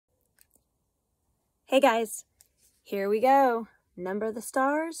Hey guys, here we go. Number the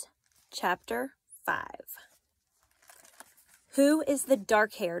Stars, Chapter 5. Who is the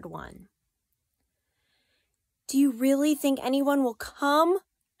dark-haired one? Do you really think anyone will come?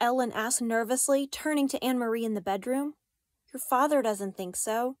 Ellen asked nervously, turning to Anne-Marie in the bedroom. Your father doesn't think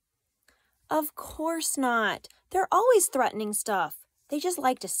so. Of course not. They're always threatening stuff. They just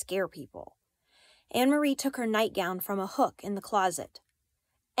like to scare people. Anne-Marie took her nightgown from a hook in the closet.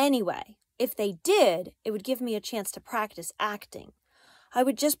 Anyway, if they did, it would give me a chance to practice acting. I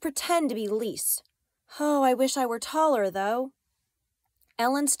would just pretend to be Lise. Oh, I wish I were taller, though.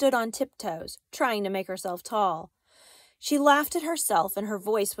 Ellen stood on tiptoes, trying to make herself tall. She laughed at herself, and her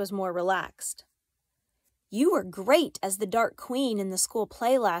voice was more relaxed. You were great as the Dark Queen in the school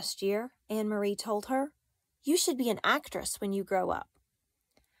play last year, Anne-Marie told her. You should be an actress when you grow up.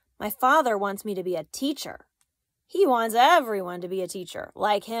 My father wants me to be a teacher. He wants everyone to be a teacher,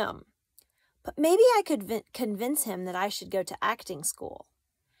 like him. But maybe I could convince him that I should go to acting school.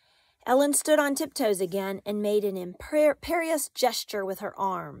 Ellen stood on tiptoes again and made an imperious gesture with her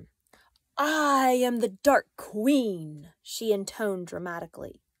arm. I am the Dark Queen, she intoned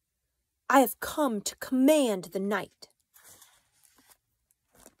dramatically. I have come to command the night.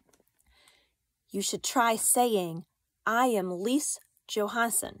 You should try saying, I am Lise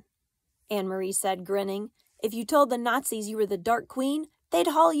Johansson, Anne-Marie said, grinning. If you told the Nazis you were the Dark Queen, they'd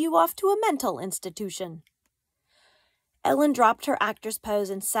haul you off to a mental institution. Ellen dropped her actress pose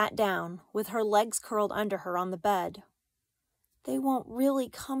and sat down, with her legs curled under her on the bed. They won't really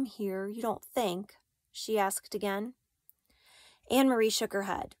come here, you don't think? She asked again. Anne-Marie shook her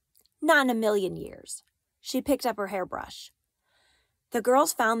head. Not in a million years. She picked up her hairbrush. The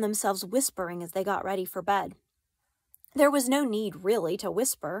girls found themselves whispering as they got ready for bed. There was no need, really, to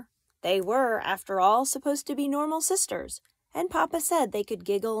whisper. They were, after all, supposed to be normal sisters, and Papa said they could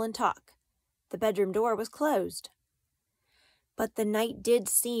giggle and talk. The bedroom door was closed. But the night did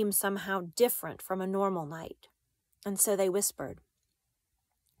seem somehow different from a normal night, and so they whispered.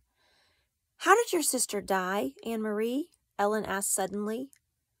 How did your sister die, Anne-Marie? Ellen asked suddenly.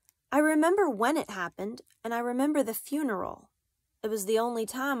 I remember when it happened, and I remember the funeral. It was the only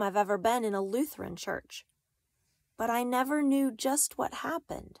time I've ever been in a Lutheran church. But I never knew just what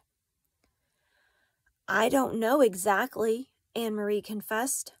happened. I don't know exactly, Anne-Marie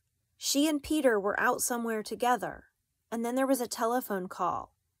confessed. She and Peter were out somewhere together, and then there was a telephone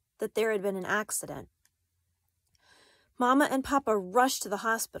call that there had been an accident. Mama and Papa rushed to the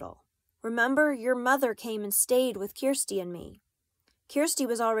hospital. Remember, your mother came and stayed with Kirsty and me. Kirsty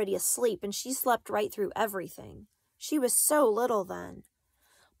was already asleep, and she slept right through everything. She was so little then.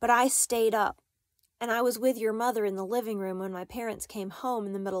 But I stayed up, and I was with your mother in the living room when my parents came home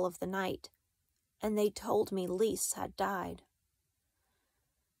in the middle of the night, and they told me Lise had died.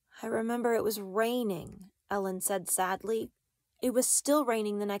 I remember it was raining, Ellen said sadly. It was still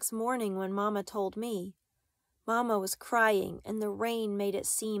raining the next morning when Mama told me. Mama was crying, and the rain made it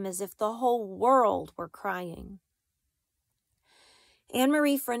seem as if the whole world were crying.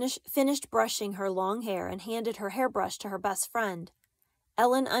 Anne-Marie finished brushing her long hair and handed her hairbrush to her best friend.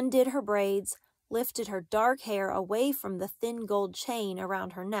 Ellen undid her braids, lifted her dark hair away from the thin gold chain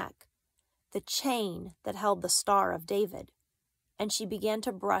around her neck, the chain that held the Star of David, and she began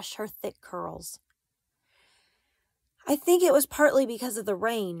to brush her thick curls. I think it was partly because of the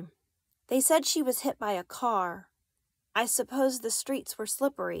rain. They said she was hit by a car. I suppose the streets were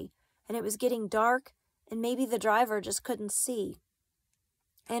slippery, and it was getting dark, and maybe the driver just couldn't see.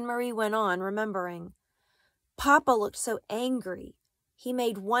 Anne-Marie went on, remembering. Papa looked so angry. He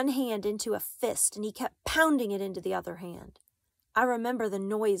made one hand into a fist, and he kept pounding it into the other hand. I remember the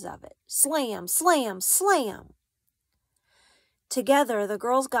noise of it. Slam, slam, slam. Together, the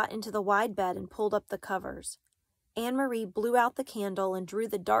girls got into the wide bed and pulled up the covers. Anne-Marie blew out the candle and drew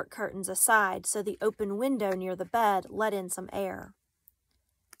the dark curtains aside so the open window near the bed let in some air.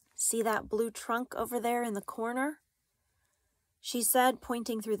 See that blue trunk over there in the corner? She said,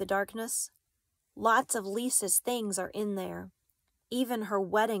 pointing through the darkness. Lots of Lisa's things are in there, even her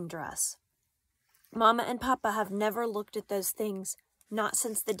wedding dress. Mama and Papa have never looked at those things, not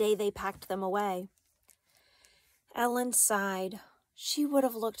since the day they packed them away. Ellen sighed. She would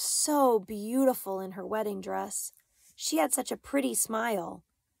have looked so beautiful in her wedding dress. She had such a pretty smile.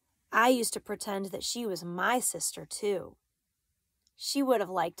 I used to pretend that she was my sister, too. She would have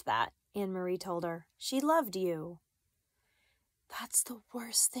liked that, Anne-Marie told her. She loved you. That's the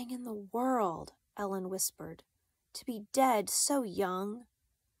worst thing in the world, Ellen whispered. To be dead so young.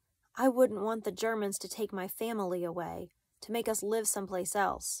 I wouldn't want the Germans to take my family away, to make us live someplace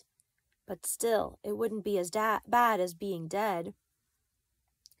else. But still, it wouldn't be as bad as being dead.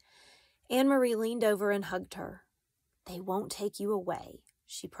 Anne-Marie leaned over and hugged her. "They won't take you away,"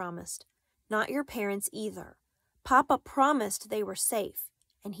 she promised. "Not your parents either. Papa promised they were safe,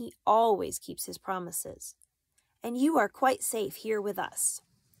 and he always keeps his promises. And you are quite safe here with us."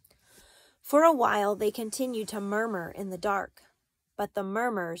 For a while they continued to murmur in the dark, but the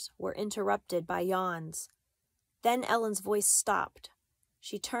murmurs were interrupted by yawns. Then Ellen's voice stopped.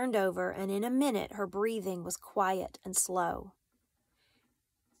 She turned over, and in a minute her breathing was quiet and slow.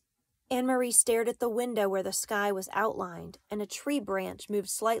 Anne-Marie stared at the window where the sky was outlined, and a tree branch moved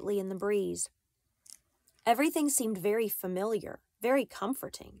slightly in the breeze. Everything seemed very familiar, very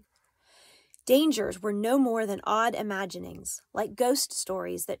comforting. Dangers were no more than odd imaginings, like ghost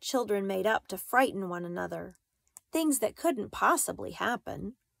stories that children made up to frighten one another, things that couldn't possibly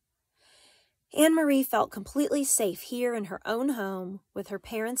happen. Anne-Marie felt completely safe here in her own home, with her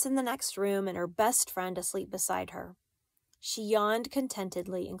parents in the next room and her best friend asleep beside her. She yawned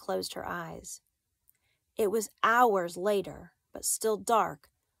contentedly and closed her eyes. It was hours later, but still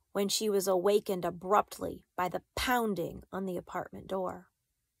dark, when she was awakened abruptly by the pounding on the apartment door.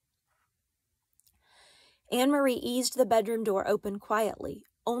 Anne-Marie eased the bedroom door open quietly,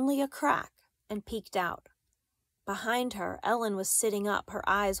 only a crack, and peeked out. Behind her, Ellen was sitting up, her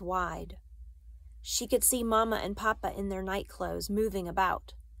eyes wide. She could see Mama and Papa in their nightclothes moving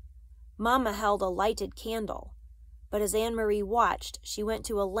about. Mama held a lighted candle, but as Anne-Marie watched, she went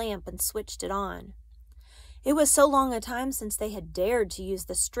to a lamp and switched it on. It was so long a time since they had dared to use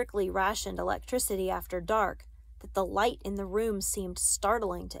the strictly rationed electricity after dark that the light in the room seemed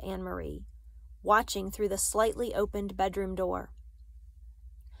startling to Anne-Marie, watching through the slightly opened bedroom door.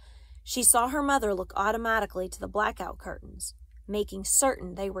 She saw her mother look automatically to the blackout curtains, making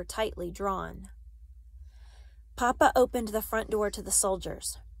certain they were tightly drawn. Papa opened the front door to the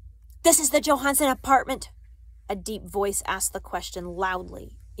soldiers. "This is the Johansen apartment?" A deep voice asked the question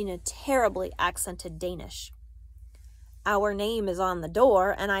loudly, in a terribly accented Danish. "Our name is on the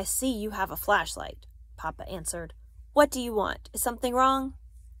door, and I see you have a flashlight," Papa answered. "What do you want? Is something wrong?"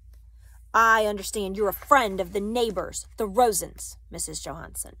 "I understand you're a friend of the neighbors, the Rosens, Mrs.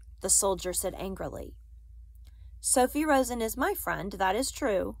 Johansen," the soldier said angrily. "Sophie Rosen is my friend, that is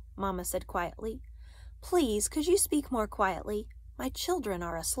true," Mama said quietly. "Please, could you speak more quietly? My children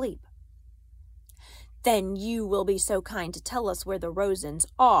are asleep." "Then you will be so kind to tell us where the Rosens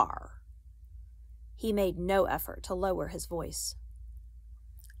are." He made no effort to lower his voice.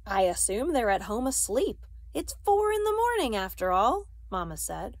 "I assume they're at home asleep. It's 4 a.m. after all," Mama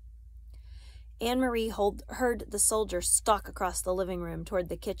said. Anne-Marie heard the soldier stalk across the living room toward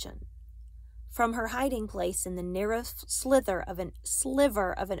the kitchen. From her hiding place in the narrow sliver of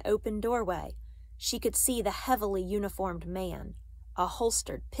an open doorway, she could see the heavily uniformed man, a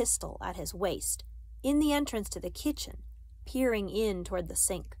holstered pistol at his waist, in the entrance to the kitchen, peering in toward the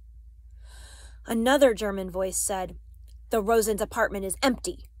sink. Another German voice said, "The Rosens' apartment is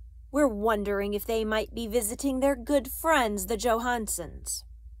empty. We're wondering if they might be visiting their good friends, the Johansens."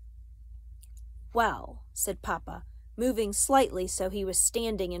 "Well," said Papa, moving slightly so he was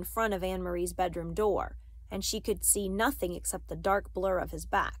standing in front of Anne-Marie's bedroom door, and she could see nothing except the dark blur of his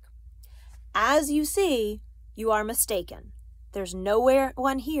back. "As you see, you are mistaken. There's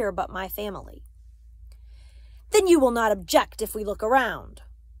one here but my family." "Then you will not object if we look around."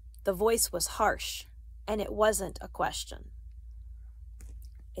 The voice was harsh, and it wasn't a question.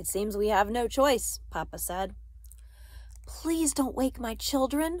 "It seems we have no choice," Papa said. "Please don't wake my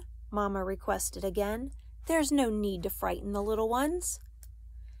children," Mama requested again. "There's no need to frighten the little ones."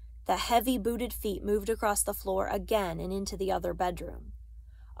 The heavy booted feet moved across the floor again and into the other bedroom.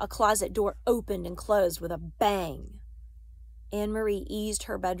 A closet door opened and closed with a bang. Anne-Marie eased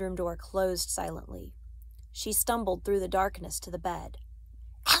her bedroom door closed silently. She stumbled through the darkness to the bed.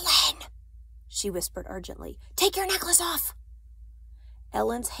 "Ellen!" she whispered urgently. "Take your necklace off!"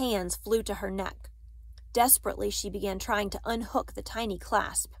 Ellen's hands flew to her neck. Desperately, she began trying to unhook the tiny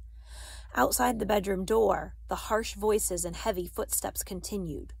clasp. Outside the bedroom door, the harsh voices and heavy footsteps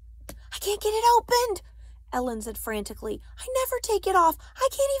continued. "I can't get it opened," Ellen said frantically. "I never take it off. I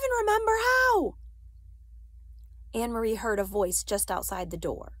can't even remember how." Anne-Marie heard a voice just outside the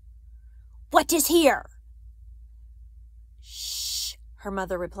door. "What is here?" "Shh," her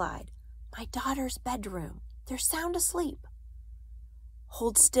mother replied. "My daughter's bedroom. They're sound asleep."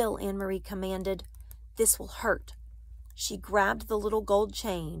 "Hold still," Anne-Marie commanded. "This will hurt." She grabbed the little gold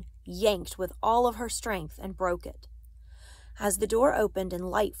chain, yanked with all of her strength, and broke it. As the door opened and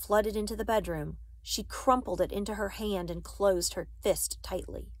light flooded into the bedroom, she crumpled it into her hand and closed her fist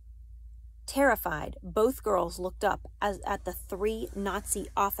tightly. Terrified, both girls looked up at the 3 Nazi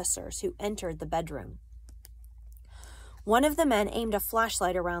officers who entered the bedroom. One of the men aimed a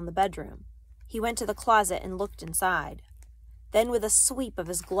flashlight around the bedroom. He went to the closet and looked inside. Then with a sweep of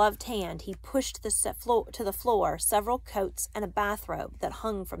his gloved hand, he pushed to the floor several coats and a bathrobe that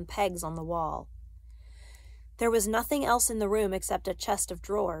hung from pegs on the wall. There was nothing else in the room except a chest of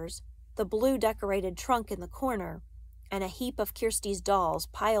drawers, the blue decorated trunk in the corner, and a heap of Kirsty's dolls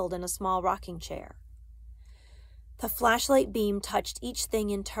piled in a small rocking chair. The flashlight beam touched each thing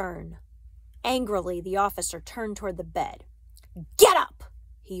in turn. Angrily, the officer turned toward the bed. "Get up!"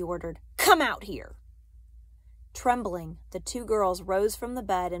 he ordered. "Come out here!" Trembling, the two girls rose from the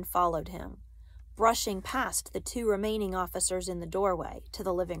bed and followed him, brushing past the two remaining officers in the doorway to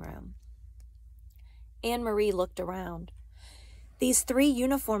the living room. Anne-Marie looked around. These three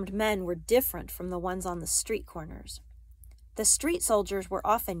uniformed men were different from the ones on the street corners. The street soldiers were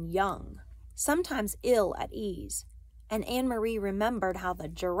often young, sometimes ill at ease, and Anne-Marie remembered how the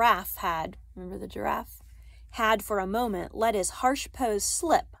giraffe had, remember the giraffe? Had for a moment let his harsh pose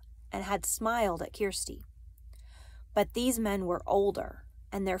slip and had smiled at Kirsty. But these men were older,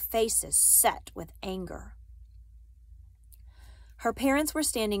 and their faces set with anger. Her parents were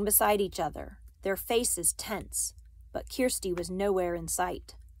standing beside each other, their faces tense, but Kirsty was nowhere in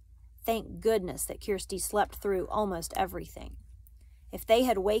sight. Thank goodness that Kirsty slept through almost everything. If they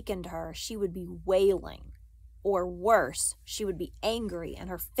had wakened her, she would be wailing. Or worse, she would be angry and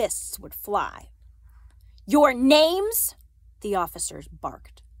her fists would fly. "Your names?" the officers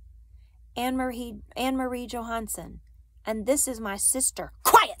barked. Anne-Marie Johansson, and this is my sister."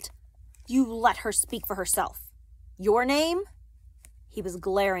 "Quiet! You let her speak for herself. Your name?" He was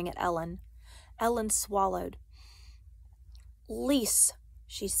glaring at Ellen. Ellen swallowed. "Lise,"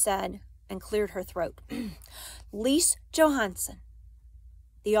 she said, and cleared her throat. "Lise Johansson."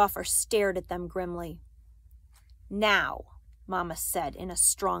 The officer stared at them grimly. "Now," Mama said in a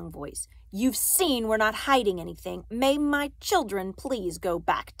strong voice, "you've seen we're not hiding anything. May my children please go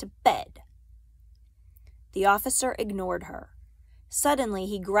back to bed?" The officer ignored her. Suddenly,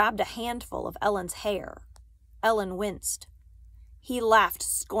 he grabbed a handful of Ellen's hair. Ellen winced. He laughed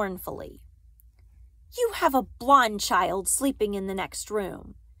scornfully. "You have a blonde child sleeping in the next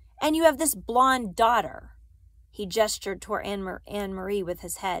room, and you have this blonde daughter." He gestured toward Anne-Marie with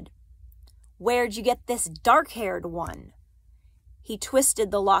his head. "Where'd you get this dark-haired one?" He twisted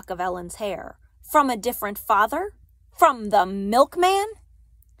the lock of Ellen's hair. "From a different father? From the milkman?"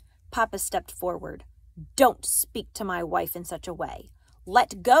 Papa stepped forward. "Don't speak to my wife in such a way.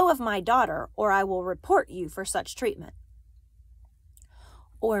 Let go of my daughter, or I will report you for such treatment."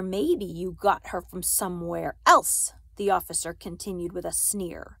 "Or maybe you got her from somewhere else," the officer continued with a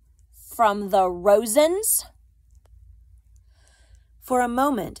sneer. "From the Rosens?" For a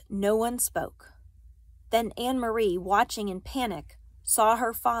moment, no one spoke. Then Anne-Marie, watching in panic, saw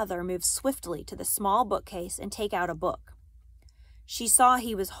her father move swiftly to the small bookcase and take out a book. She saw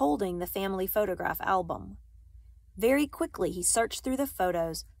he was holding the family photograph album. Very quickly, he searched through the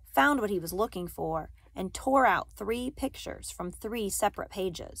photos, found what he was looking for, and tore out 3 pictures from 3 separate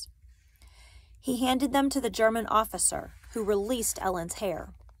pages. He handed them to the German officer, who released Ellen's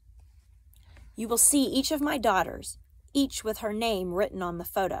hair. "You will see each of my daughters, each with her name written on the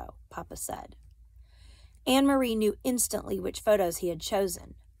photo," Papa said. Anne-Marie knew instantly which photos he had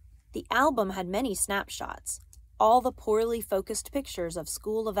chosen. The album had many snapshots, all the poorly focused pictures of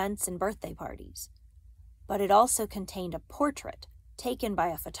school events and birthday parties. But it also contained a portrait, taken by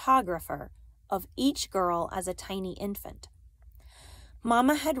a photographer, of each girl as a tiny infant.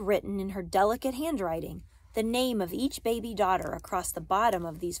 Mama had written in her delicate handwriting the name of each baby daughter across the bottom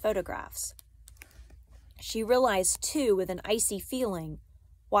of these photographs. She realized, too, with an icy feeling,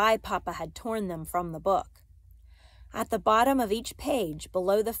 why Papa had torn them from the book. At the bottom of each page,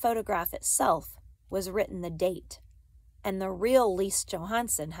 below the photograph itself, was written the date, and the real Lise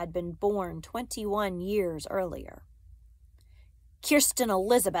Johansson had been born 21 years earlier. "Kirsten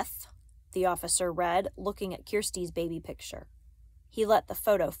Elizabeth," the officer read, looking at Kirsty's baby picture. He let the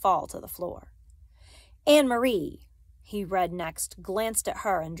photo fall to the floor. "Anne-Marie," he read next, glanced at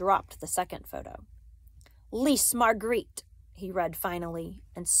her, and dropped the second photo. "Lise Marguerite," he read finally,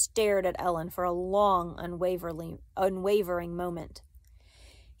 and stared at Ellen for a long, unwavering moment.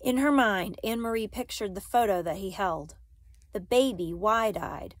 In her mind, Anne-Marie pictured the photo that he held. The baby,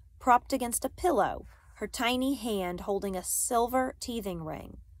 wide-eyed, propped against a pillow, her tiny hand holding a silver teething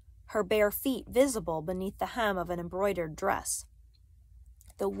ring, her bare feet visible beneath the hem of an embroidered dress.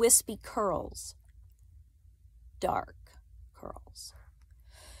 The wispy curls. Dark curls.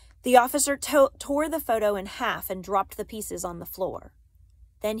 The officer tore the photo in half and dropped the pieces on the floor.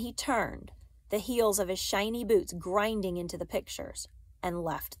 Then he turned, the heels of his shiny boots grinding into the pictures, and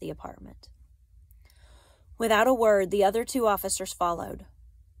left the apartment. Without a word, the other 2 officers followed.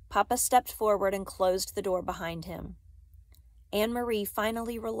 Papa stepped forward and closed the door behind him. Anne-Marie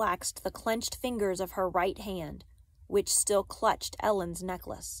finally relaxed the clenched fingers of her right hand, which still clutched Ellen's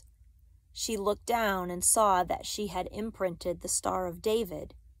necklace. She looked down and saw that she had imprinted the Star of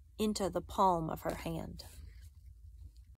David into the palm of her hand.